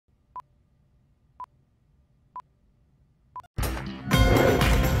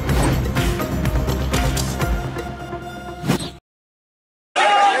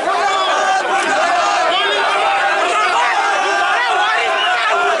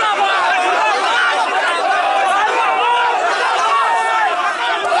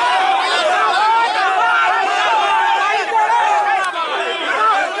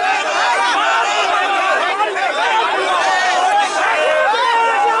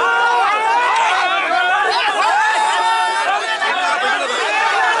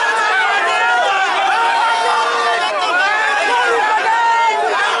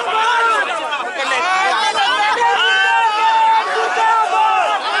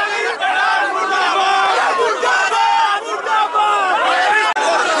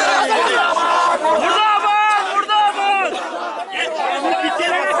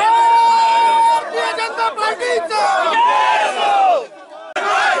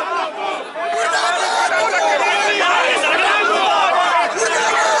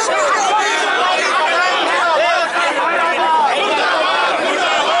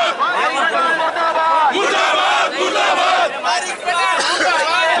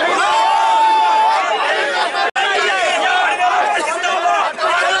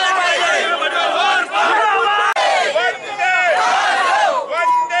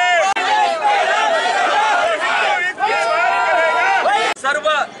सर्व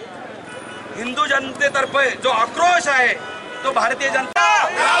हिंदू जनतेतर्फे जो आक्रोश आहे तो भारतीय जनता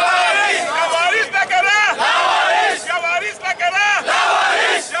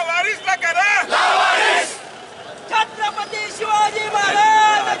छत्रपती शिवाजी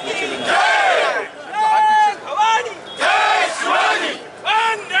महाराज की जय। भवानी जय शिवाजी।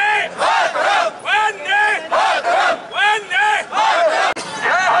 वंदे मातरम वंदे मातरम वंदे मातरम।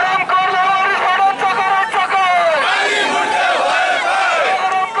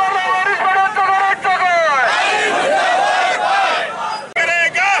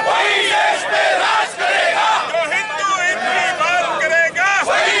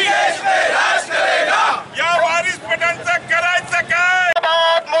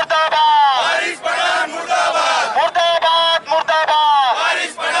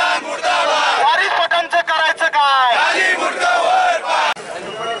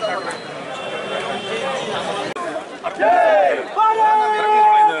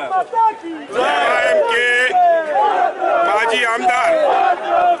 माजी आमदार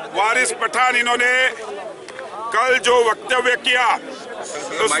वारिस पठान इन्होंने कल जो वक्तव्य किया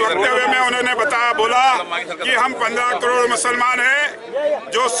उस वक्तव्य में उन्होंने बोला कि हम 15 करोड़ मुसलमान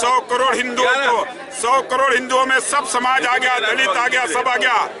हैं, जो 100 करोड़ हिंदुओं को 100 करोड़ हिंदुओं में सब समाज आ गया, दलित आ गया, सब आ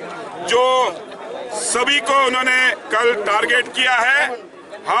गया, जो सभी को उन्होंने कल टारगेट किया है।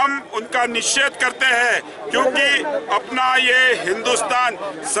 हम उनका निषेध करते हैं क्योंकि अपना ये हिंदुस्तान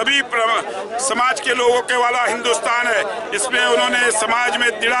सभी समाज के लोगों के वाला हिंदुस्तान है। इसमें उन्होंने समाज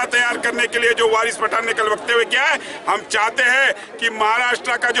में तिड़ा तैयार करने के लिए जो वारिस पठान ने कल वक्तव्य किया है, हम चाहते हैं कि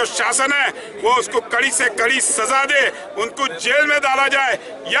महाराष्ट्र का जो शासन है वो उसको कड़ी से कड़ी सजा दे, उनको जेल में डाला जाए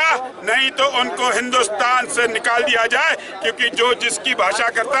या नहीं तो उनको हिंदुस्तान से निकाल दिया जाए, क्योंकि जो जिसकी भाषा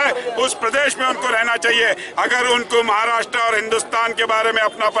करता है उस प्रदेश में उनको रहना चाहिए। अगर उनको महाराष्ट्र और हिंदुस्तान के बारे में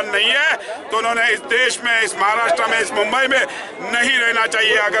अपनापन नहीं है तो उन्होंने इस देश में, इस महाराष्ट्र में, इस मुंबई में नहीं रहना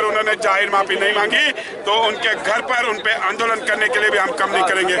चाहिए। अगर उन्होंने जाहिर माफी नहीं मांगी तो उनके घर पर उन पे आंदोलन करने के लिए भी हम कम नहीं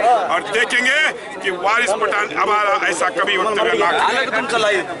करेंगे और देखेंगे कि वारिस पठान हमारा ऐसा कभी वक्तव्य ना करे।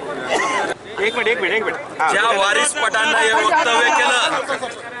 एक मिनिट ज्या वारिस पठाणनं हे वक्तव्य केलं,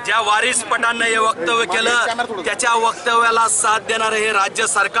 ज्या वारिस पठाणनं हे वक्तव्य केलं त्याच्या वक्तव्याला साथ देणारे हे राज्य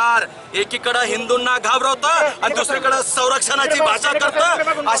सरकार एकीकडे हिंदूंना घाबरवतं आणि दुसरीकडे संरक्षणाची भाषा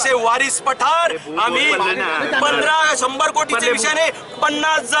करतं। असे वारिस पठाण आम्ही 100 कोटीच्या विषयाने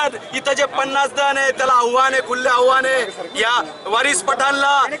 50 जण इथं जे 50 जण आहे त्याला आव्हान आहे, खुले आव्हान आहे या वारिस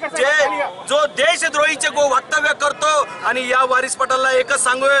पठाणला, जे जो देशद्रोहीचे वक्तव्य करतो। आणि या वारिस पठाणला एकच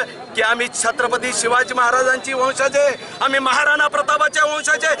सांगू की आम्ही छत्रपती शिवाजी महाराजांची वंशजे, आम्ही महाराणा प्रतापाच्या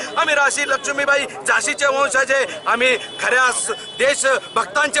वंशजे, आम्ही राशी लक्ष्मीबाई झाशीचे वंशजे, आम्ही खऱ्या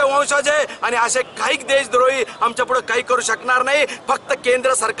देशभक्तांचे वंशजे आणि असे काही देशद्रोही आमच्या पुढे काही करू शकणार नाही। फक्त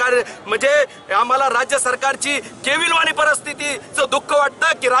केंद्र सरकार म्हणजे आम्हाला राज्य सरकारची केविलवाणी परिस्थितीचं दुःख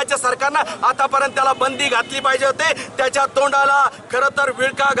वाटतं की राज्य सरकारनं आतापर्यंत त्याला बंदी घातली पाहिजे होते, त्याच्या तोंडाला खरं तर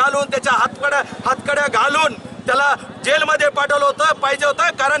विळखा घालून, त्याच्या हातकड्या घालून त्याला जेलमध्ये पाठवलं होतं पाहिजे होतं,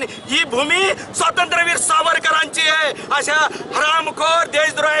 कारण ही भूमी स्वातंत्र्यवीर सावरकरांची आहे। अशा हरामखोर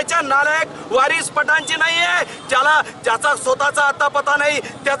देशद्रोहाच्या नालायक वारिस पठाणची नाही आहे, ज्याचा स्वतःचा आता पता नाही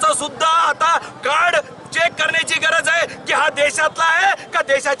त्याचा सुद्धा आता कार्ड चेक करण्याची गरज आहे की हा देशातला आहे का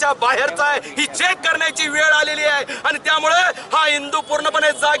देशाच्या बाहेरचा आहे, ही चेक करण्याची वेळ आलेली आहे। आणि त्यामुळे हा हिंदू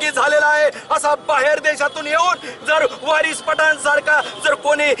पूर्णपणे जागी झालेला आहे। असा बाहेर देशातून येऊन जर वारिस पठाण सारखा जर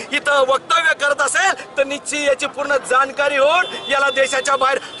कोणी इथं वक्तव्य करत असेल तर निश्चित याची पूर्ण जाणकारी होऊन याला देशाच्या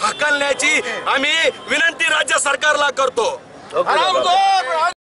बाहेर हाकलण्याची आम्ही विनंती राज्य सरकारला करतो।